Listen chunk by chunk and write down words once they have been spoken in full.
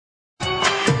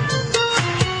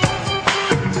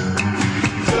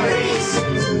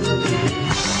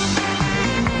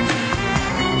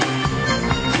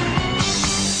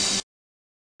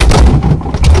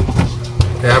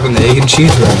and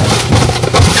cheese wrap.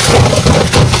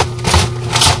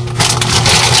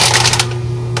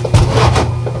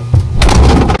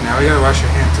 Now we gotta wash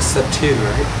your hands to step 2,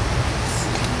 right?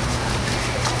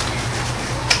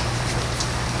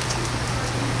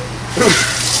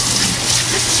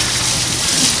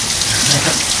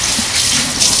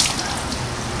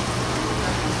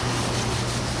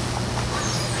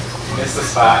 Missed the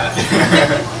spot.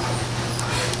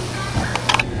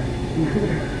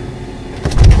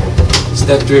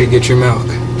 Step 3, get your milk.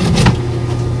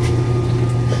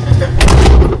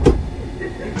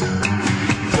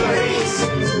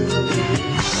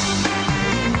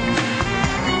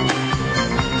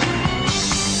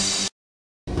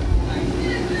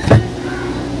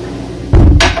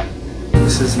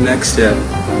 This is next step.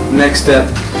 Next step,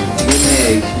 you get an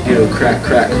egg. You do a crack,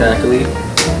 crack, crackly.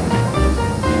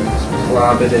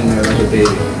 Plop it in there like a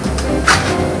baby.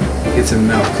 Get some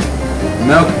milk.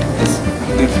 Milk is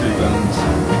good for your bones.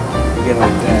 You get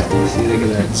like that. See, look at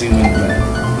that. Zoom in that.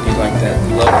 You like that.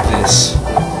 You love this.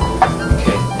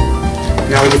 Okay.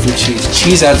 Now we get some cheese.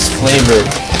 Cheese adds flavor.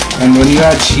 And when you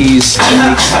add cheese,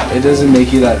 it doesn't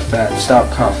make you that fat.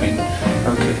 Stop coughing.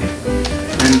 Okay.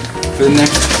 And for the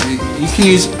next, you can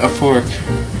use a fork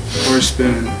or a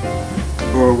spoon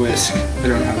or a whisk. I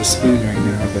don't have a spoon right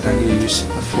now, but I'm going to use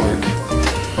a fork.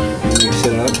 Mix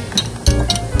it up.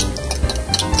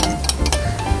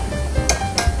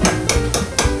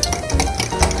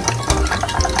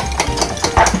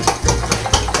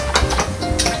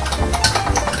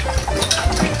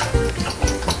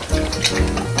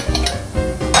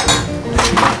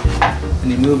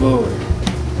 And you move over.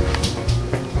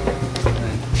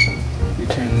 And you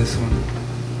turn this one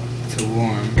to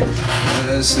warm.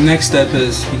 The next step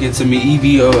is you get some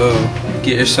EVOO.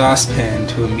 Get your saucepan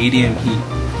to a medium heat.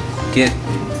 Get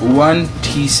 1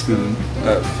 teaspoon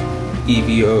of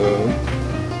EVOO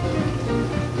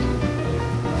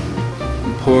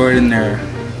and pour it in there.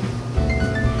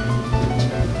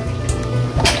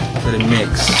 Let it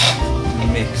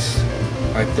mix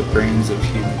like the brains of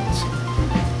humans.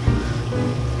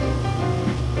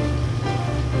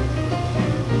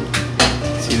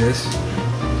 See this?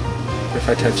 If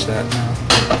I touch that now.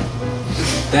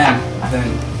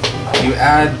 Then you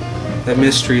add the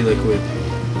mystery liquid.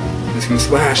 It's gonna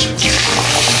splash. I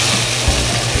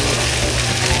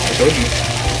told you.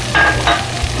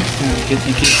 You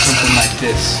get something like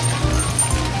this.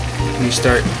 And you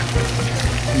start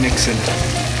mixing it.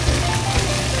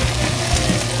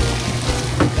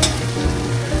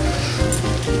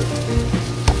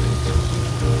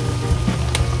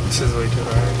 This is way too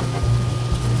hard.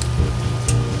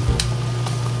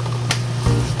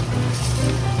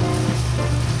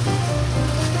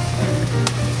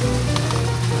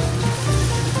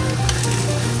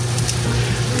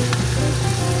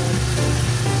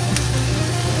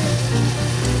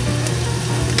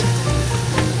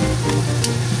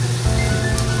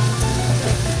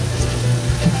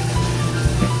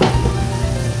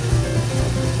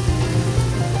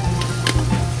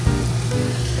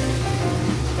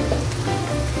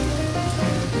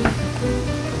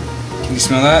 Can you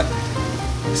smell that?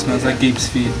 It smells like Gabe's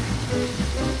feet.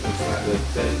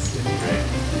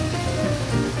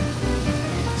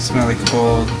 Smell like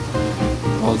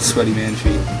old sweaty man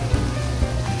feet.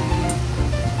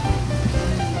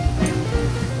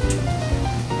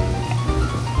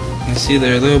 You see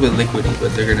they're a little bit liquidy,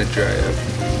 but they're gonna dry up.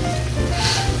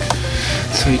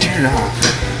 So you turn it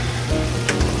off.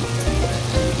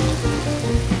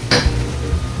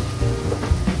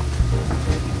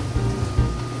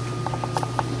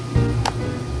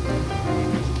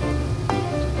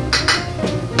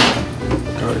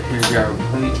 Here you go.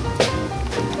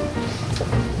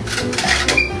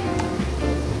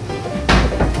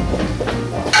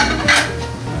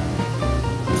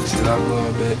 Mix it up a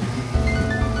little bit.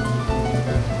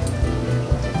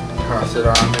 Toss it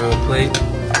onto a plate.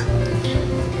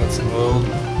 Got some old,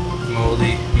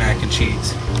 moldy mac and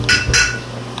cheese.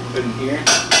 Put in here.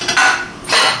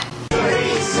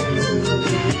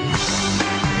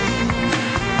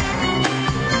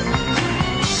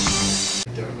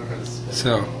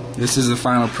 So, this is the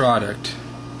final product.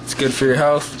 It's good for your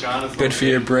health, good for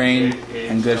your brain,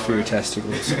 and good for your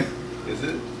testicles. Is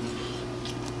it?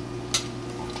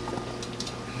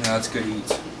 Now let's go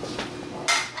eat.